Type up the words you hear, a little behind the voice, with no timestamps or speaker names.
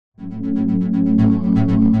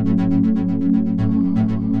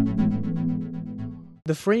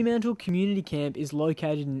The Fremantle Community Camp is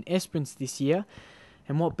located in Esperance this year,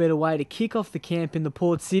 and what better way to kick off the camp in the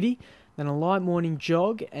port city than a light morning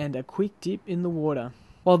jog and a quick dip in the water.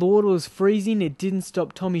 While the water was freezing, it didn't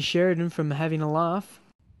stop Tommy Sheridan from having a laugh.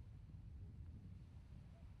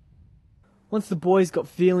 Once the boys got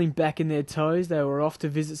feeling back in their toes, they were off to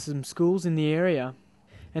visit some schools in the area.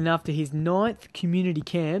 And after his 9th community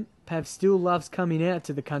camp, Pav still loves coming out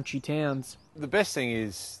to the country towns. The best thing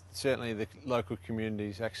is certainly the local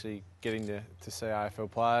communities actually getting to see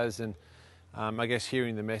AFL players, and I guess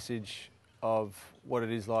hearing the message of what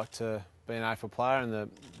it is like to be an AFL player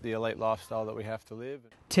and the elite lifestyle that we have to live.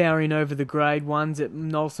 Towering over the grade ones at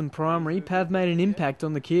Nolson Primary, Pav made an impact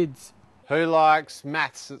on the kids. Who likes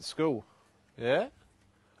maths at school? Yeah?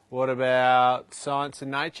 What about science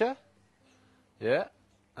and nature? Yeah?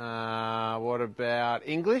 What about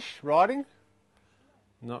English, writing?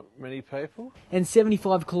 Not many people. And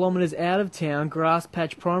 75 kilometres out of town, Grass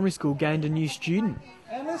Patch Primary School gained a new student.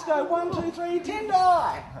 And let's go 1, 2, 3,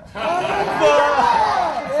 Tendai!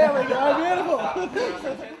 There we go,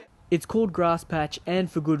 beautiful! It's called Grass Patch,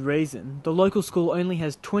 and for good reason. The local school only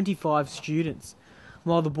has 25 students.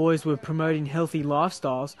 While the boys were promoting healthy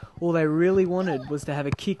lifestyles, all they really wanted was to have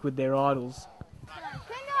a kick with their idols.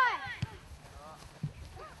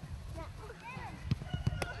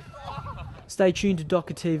 Stay tuned to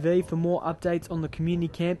Docker TV for more updates on the community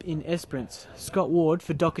camp in Esperance. Scott Ward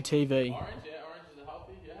for Docker TV.